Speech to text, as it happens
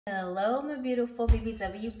Hello, my beautiful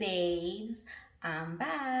BBW babes. I'm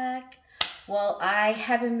back. Well, I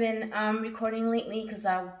haven't been recording lately because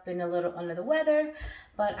I've been a little under the weather,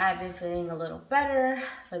 but I've been feeling a little better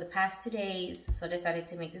for the past 2 days, so I decided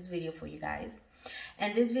to make this video for you guys.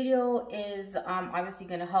 And this video is obviously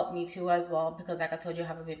going to help me too as well, because like I told you, I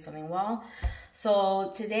haven't been feeling well.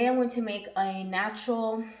 So today I'm going to make a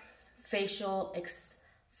natural facial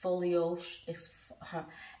exfoliating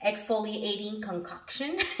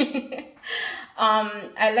concoction.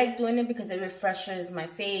 I like doing it because it refreshes my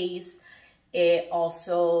face. It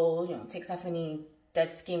also, takes off any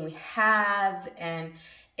dead skin we have, and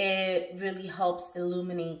it really helps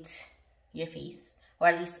illuminate your face, or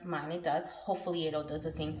at least mine it does. Hopefully it does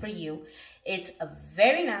the same for you. It's a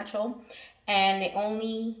very natural, and it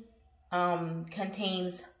only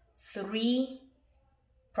contains 3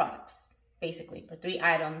 products, basically, or 3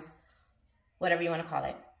 items, whatever you want to call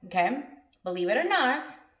it. Okay, believe it or not,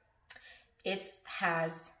 it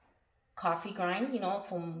has coffee grind,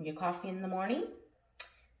 from your coffee in the morning.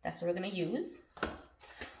 That's what we're going to use.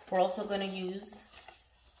 We're also going to use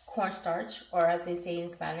cornstarch, or as they say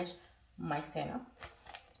in Spanish, maicena,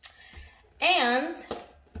 and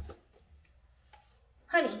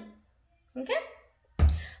honey. Okay,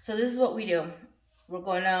 so this is what we do. I'm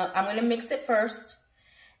going to mix it first,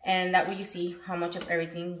 and that way you see how much of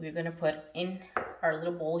everything we're going to put in our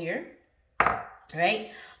little bowl here. All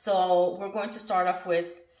right, so we're going to start off with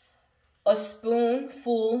a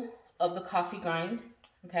spoonful of the coffee grind.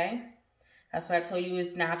 Okay, that's why I told you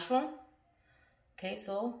it's natural. Okay,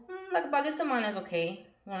 so like about this amount is okay.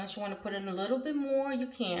 Unless you want to put in a little bit more, you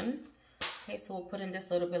can. Okay, so we'll put in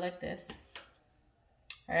this a little bit like this.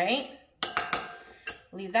 All right,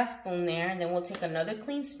 leave that spoon there, and then we'll take another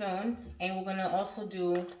clean spoon, and we're gonna also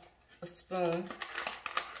do a spoon,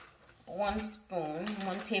 1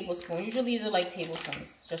 tablespoon. Usually these are like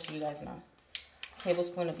tablespoons, just so you guys know.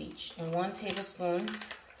 Tablespoon of each, and 1 tablespoon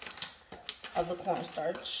of the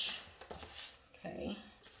cornstarch. Okay.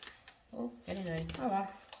 Oh, getting dirty. Oh well.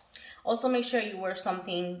 Also, make sure you wear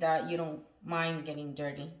something that you don't mind getting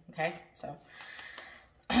dirty. Okay, so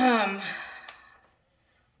we're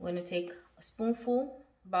gonna take a spoonful,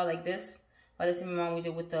 about like this, about the same amount we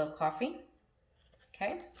did with the coffee.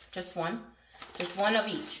 Okay, just one of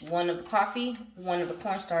each. 1 of the coffee, 1 of the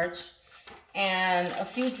cornstarch, and a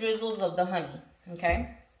few drizzles of the honey.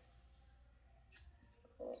 Okay.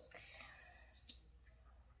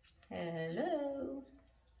 Hello.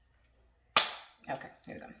 Okay,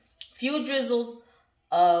 here we go. Few drizzles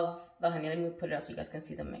of the honey. Let me put it out so you guys can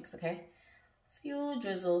see the mix. Okay, few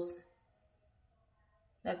drizzles.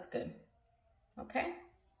 That's good. Okay,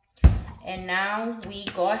 and now we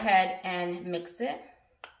go ahead and mix it.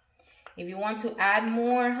 If you want to add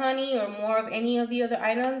more honey or more of any of the other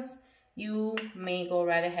items, you may go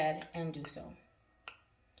right ahead and do so.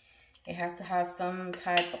 It has to have some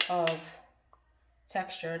type of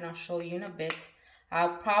texture, and I'll show you in a bit.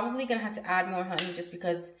 I'm probably gonna have to add more honey just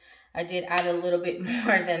because I did add a little bit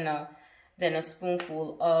more than a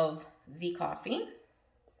spoonful of the coffee.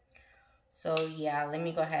 So yeah, let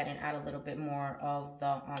me go ahead and add a little bit more of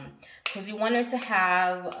the because you want it to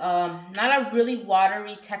have not a really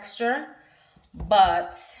watery texture,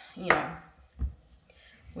 but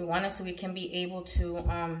we want it so we can be able to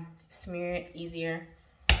smear it easier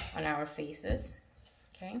on our faces.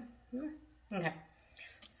 Okay. Okay,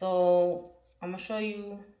 so I'm gonna show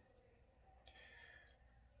you.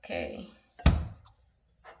 Okay,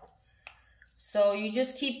 so you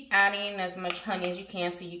just keep adding as much honey as you can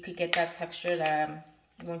so you could get that texture that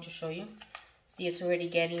I'm going to show you. See, it's already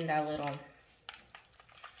getting that little,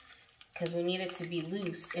 because we need it to be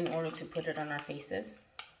loose in order to put it on our faces.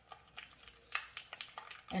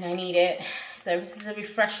 And I need it, so this is a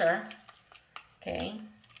refresher. Okay,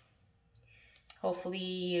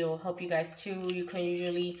 hopefully it'll help you guys too. You can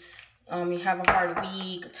usually, you have a hard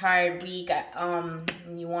week, a tired week, and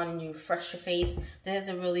you want to refresh your face. This is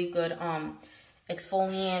a really good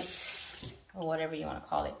exfoliant, or whatever you want to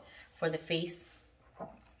call it, for the face.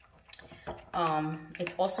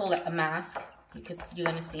 It's also like a mask. You're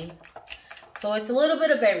gonna see. So it's a little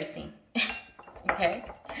bit of everything. Okay.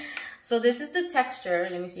 So this is the texture.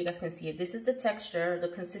 Let me see if you guys can see it. This is the texture, the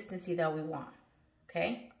consistency that we want.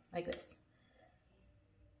 Okay, like this.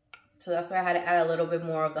 So that's why I had to add a little bit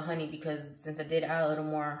more of the honey, because since I did add a little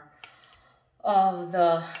more of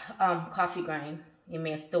the coffee grind,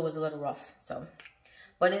 it still was a little rough. So,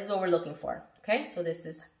 but this is what we're looking for. Okay, so this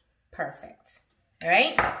is perfect. All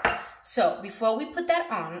right. So before we put that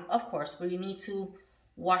on, of course, we need to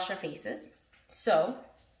wash our faces. So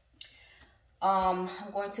I'm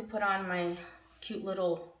going to put on my cute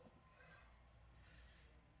little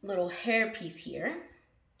little hair piece here.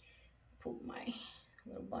 Put my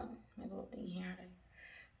little bun, my little thing here.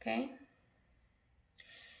 Okay.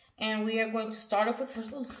 And we are going to start off with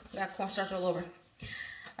first. Ooh, that cornstarch all over.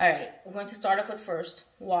 All right, we're going to start off with first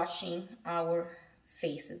washing our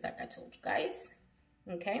faces, like I told you guys.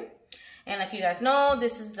 Okay. And like you guys know,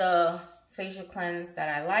 this is the facial cleanse that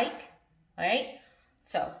I like. All right.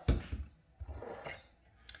 So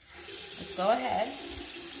let's go ahead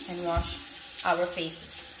and wash our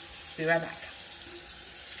faces. Be right back.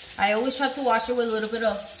 I always try to wash it with a little bit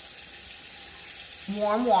of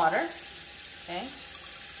warm water. Okay.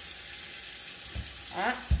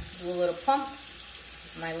 Do a little pump.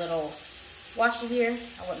 My little washer here.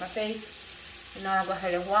 I wet my face. And now I'll go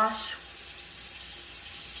ahead and wash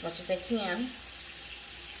as much as I can.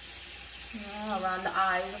 You know, around the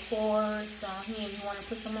eyes, of course. Down here if you want to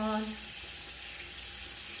put some on.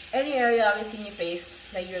 Any area obviously in your face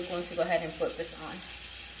that you're going to go ahead and put this on.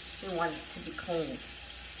 We want it to be clean.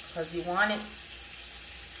 Because we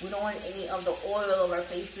don't want any of the oil of our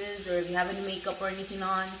faces, or if you have any makeup or anything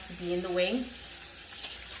on, to be in the way.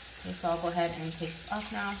 Okay, so I'll go ahead and take this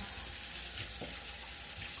off now.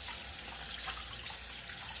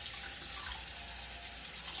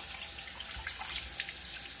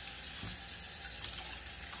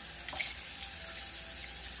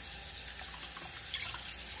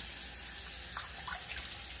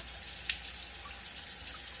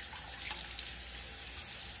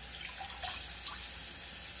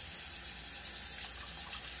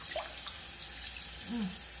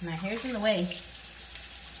 My hair's in the way.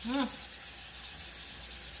 I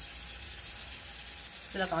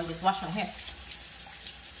feel like I'll just wash my hair.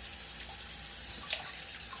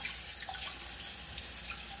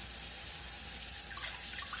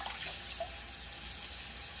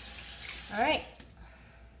 All right.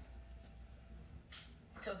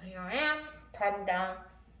 So here I am, patting down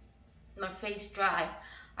my face dry.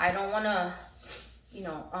 I don't want to, you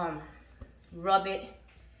know, rub it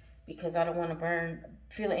because I don't want to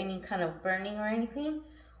feel any kind of burning or anything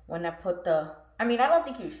when I put the, I mean, I don't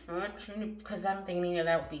think you should, because I don't think any of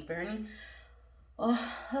that would be burning. Oh,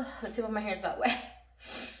 the tip of my hair's got wet.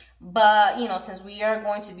 But, you know, since we are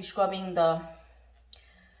going to be scrubbing well,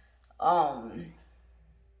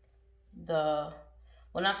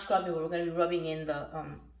 not scrubbing, but we're going to be rubbing in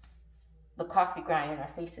the coffee grind in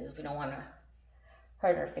our faces. We don't want to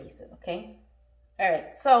hurt our faces, okay? All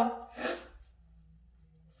right, so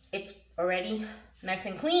it's already nice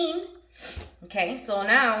and clean. Okay, so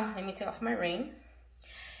now let me take off my ring.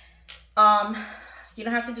 You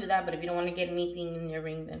don't have to do that, but if you don't want to get anything in your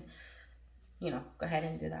ring, then, you know, go ahead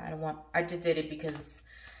and do that. I just did it because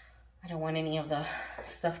I don't want any of the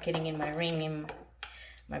stuff getting in my ring and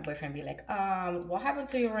my boyfriend be like, what happened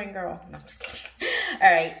to your ring, girl? No, I'm just kidding.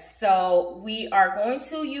 All right, so we are going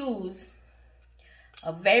to use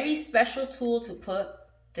a very special tool to put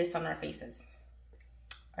this on our faces,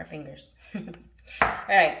 our fingers.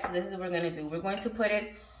 All right, so this is what we're going to do. We're going to put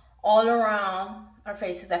it all around our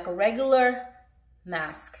faces like a regular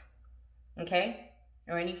mask, okay?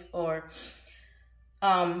 Of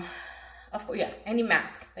course, yeah, any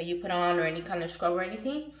mask that you put on or any kind of scrub or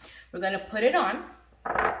anything. We're going to put it on.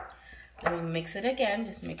 Let me mix it again.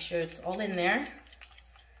 Just make sure it's all in there.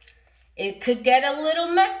 It could get a little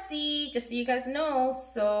messy, just so you guys know.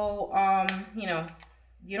 So, you know,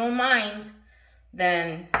 if you don't mind,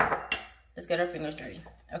 then let's get our fingers dirty.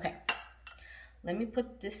 Okay. Let me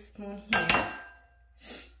put this spoon here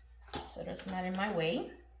so it's not in my way.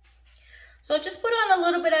 So just put on a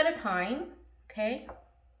little bit at a time, okay?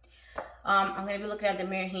 I'm gonna be looking at the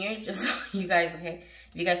mirror here, just so you guys, okay?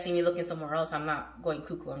 If you guys see me looking somewhere else, I'm not going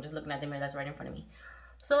cuckoo. I'm just looking at the mirror that's right in front of me.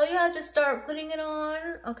 So yeah, just start putting it on,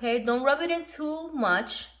 okay? Don't rub it in too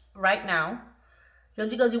much right now, just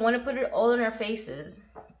because you want to put it all in our faces.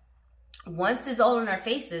 Once it's all in our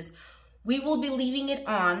faces, we will be leaving it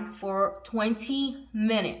on for 20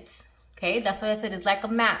 minutes, okay? That's why I said it's like a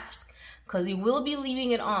mask, because we will be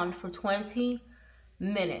leaving it on for 20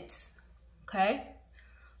 minutes, okay?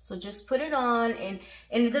 So just put it on, and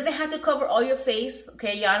it doesn't have to cover all your face,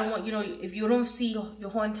 okay? Yeah, I don't want, you know, if you don't see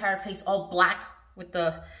your whole entire face all black with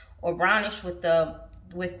or brownish with the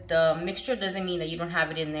mixture, doesn't mean that you don't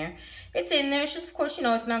have it in there. It's in there. It's just, of course, you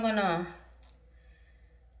know, it's not gonna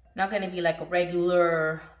be like a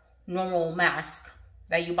regular normal mask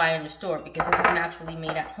that you buy in the store, because this is naturally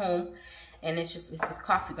made at home, and it's with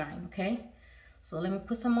coffee grind, okay? So let me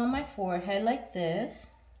put some on my forehead like this,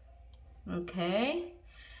 okay?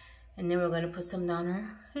 And then we're gonna put some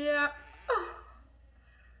down here.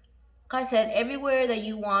 Like I said, everywhere that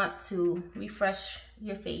you want to refresh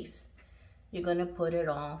your face, you're gonna put it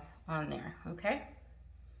all on there, okay?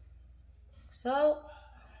 so.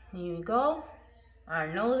 Here we go. Our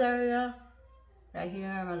nose area, right here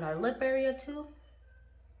around our lip area too.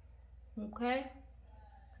 Okay.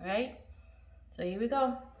 All right. So here we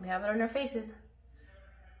go. We have it on our faces.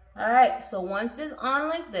 All right. So once it's on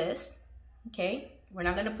like this, okay, we're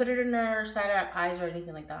not gonna put it in our side of our eyes or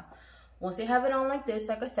anything like that. Once you have it on like this,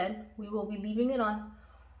 like I said, we will be leaving it on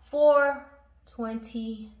for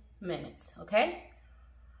 20 minutes. Okay.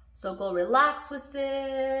 So go relax with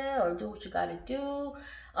it or do what you gotta do.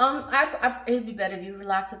 It'd be better if you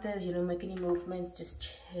relax with this. You don't make any movements. Just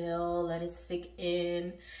chill, let it sink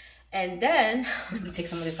in. And then, let me take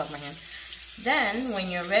some of this off my hand. Then, when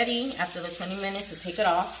you're ready, after the 20 minutes, to take it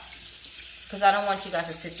off. Because I don't want you guys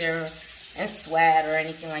to sit there and sweat or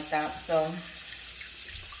anything like that. So,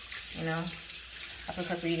 you know, I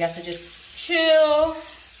prefer for you guys to just chill.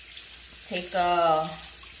 Take a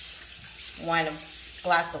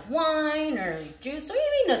glass of wine or juice or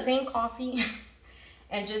even the same coffee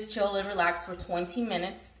and just chill and relax for 20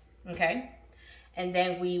 minutes, okay? And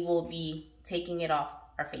then we will be taking it off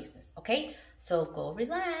our faces, okay? So go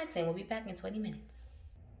relax and we'll be back in 20 minutes.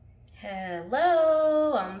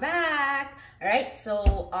 Hello, I'm back. All right,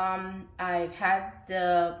 so I've had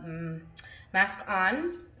the mask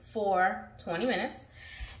on for 20 minutes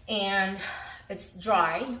and it's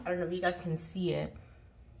dry. I don't know if you guys can see it,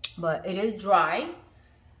 but it is dry.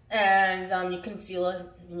 And you can feel it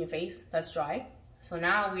in your face. That's dry. So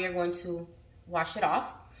now we are going to wash it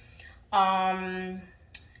off.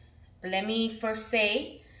 Let me first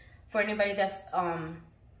say, for anybody that's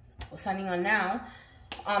signing on now,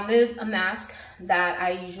 there's a mask that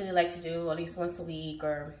I usually like to do at least once a week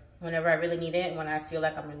or whenever I really need it, when I feel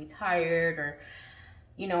like I'm really tired or,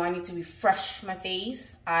 you know, I need to refresh my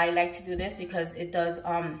face. I like to do this because it does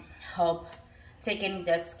help take any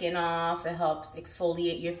dead skin off. It helps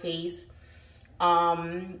exfoliate your face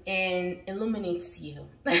and illuminates you.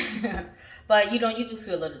 But you do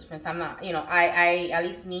feel a little difference. I'm not, you know, I at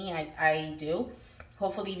least me, I do.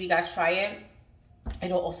 Hopefully if you guys try it,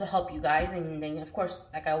 it'll also help you guys. And then of course,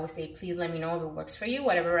 like I always say, please let me know if it works for you,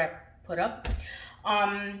 whatever I put up.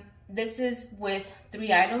 This is with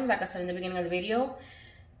 3 items, like I said in the beginning of the video.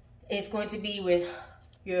 It's going to be with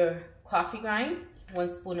your coffee grind, 1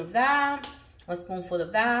 spoon of that, 1 spoonful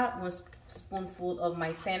of that, 1 spoonful of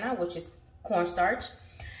maizena, which is cornstarch,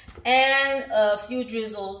 and a few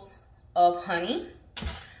drizzles of honey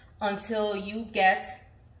until you get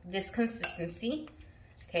this consistency.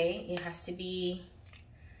 Okay, it has to be,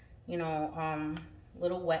 you know, a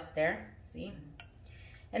little wet there, see?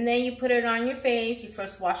 And then you put it on your face. You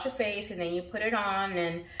first wash your face and then you put it on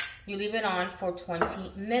and you leave it on for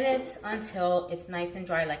 20 minutes until it's nice and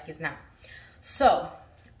dry like it's now. So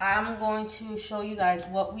I'm going to show you guys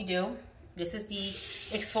what we do. This is the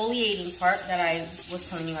exfoliating part that I was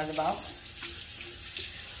telling you guys about.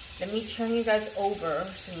 Let me turn you guys over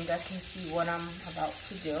so you guys can see what I'm about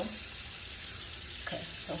to do. Okay,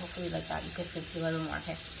 so hopefully like that you guys can see a little more.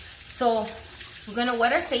 Okay, so we're gonna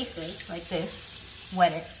wet our faces like this.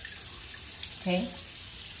 Wet it. Okay.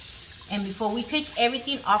 And before we take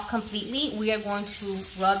everything off completely, we are going to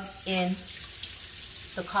rub in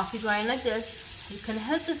the coffee grind like this. You can,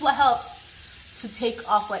 this is what helps to take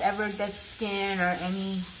off whatever dead skin or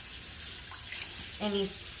anything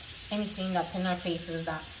that's in our faces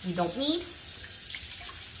that we don't need.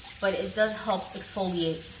 But it does help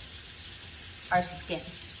exfoliate our skin.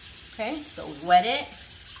 Okay, so we wet it.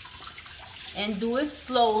 And do it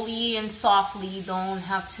slowly and softly. You don't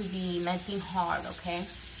have to be nothing hard, okay?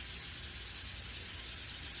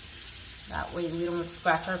 That way we don't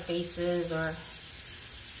scratch our faces or...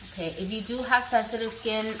 Okay, if you do have sensitive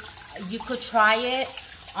skin, you could try it.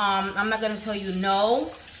 I'm not going to tell you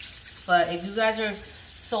no. But if you guys are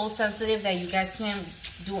so sensitive that you guys can't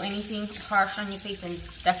do anything harsh on your face, then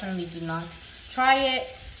definitely do not try it.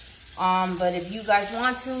 But if you guys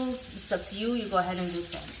want to, it's up to you. You go ahead and do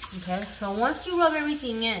so. Okay, so once you rub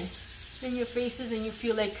everything in your faces and you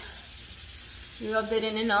feel like you rubbed it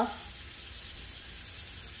in enough,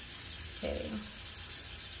 okay.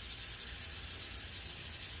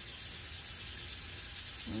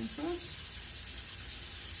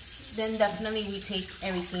 Then definitely we take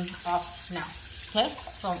everything off now. Okay,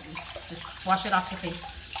 so just wash it off your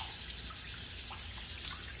face.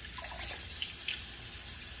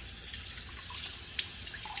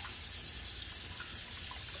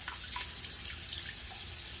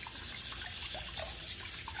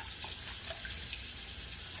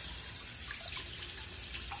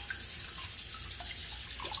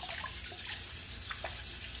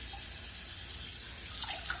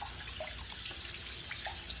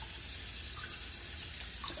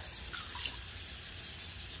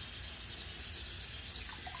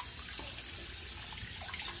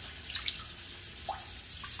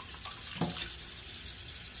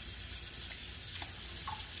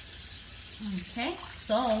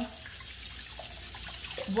 So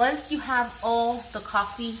once you have all the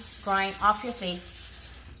coffee grind off your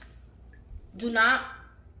face, do not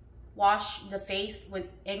wash the face with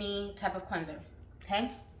any type of cleanser,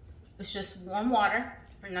 okay? It's just warm water,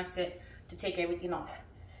 and that's it, to take everything off.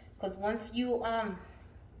 Because once you,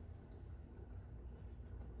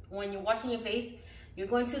 when you're washing your face, you're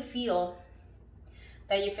going to feel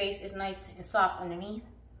that your face is nice and soft underneath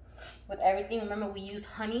with everything. Remember, we used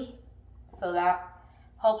honey, so that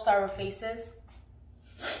helps our faces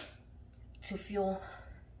to feel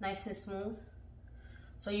nice and smooth.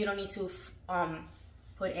 So you don't need to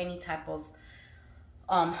put any type of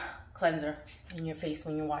cleanser in your face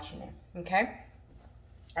when you're washing it, okay?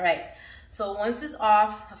 All right, so once it's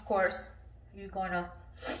off, of course, you're gonna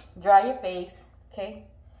dry your face, okay?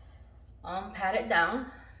 Pat it down,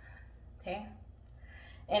 okay?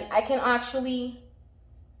 And I can actually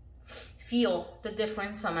feel the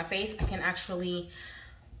difference on my face.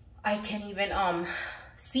 I can even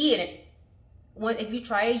see it. If you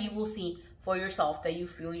try it, you will see for yourself that you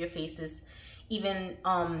feel your face is even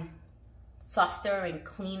softer and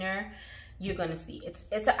cleaner. You're gonna see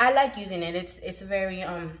I like using it. It's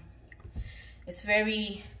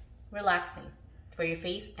very relaxing for your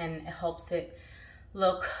face, and it helps it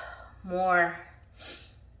look more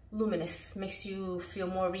luminous, makes you feel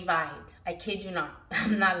more revived. I kid you not.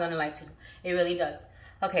 I'm not gonna lie to you, it really does.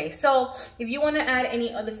 Okay, so if you want to add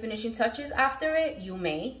any other finishing touches after it, you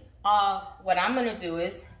may. What I'm gonna do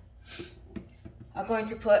is I'm going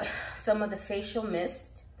to put some of the facial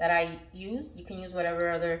mist that I use. You can use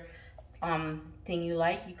whatever other thing you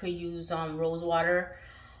like. You could use rose water,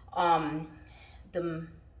 the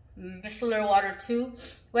micellar water too,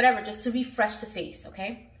 whatever, just to refresh the face,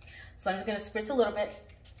 okay? So I'm just gonna spritz a little bit,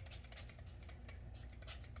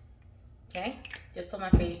 okay? Just so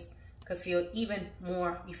my face could feel even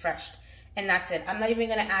more refreshed. And that's it. I'm not even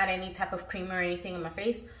gonna add any type of cream or anything on my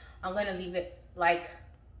face. I'm gonna leave it like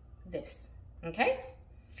this, okay?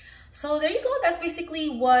 So there you go. That's basically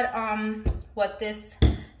what this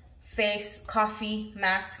face coffee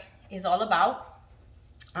mask is all about.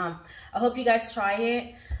 I hope you guys try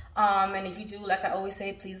it. And if you do, like I always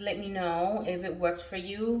say, please let me know if it worked for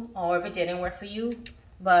you or if it didn't work for you.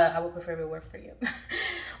 But I would prefer if it worked for you.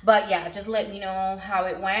 But yeah, just let me know how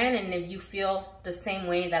it went, and if you feel the same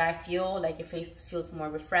way that I feel, like your face feels more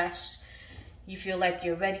refreshed, you feel like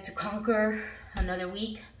you're ready to conquer another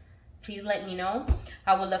week, please let me know.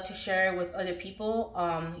 I would love to share with other people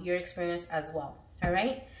your experience as well. All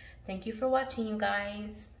right, thank you for watching, you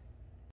guys.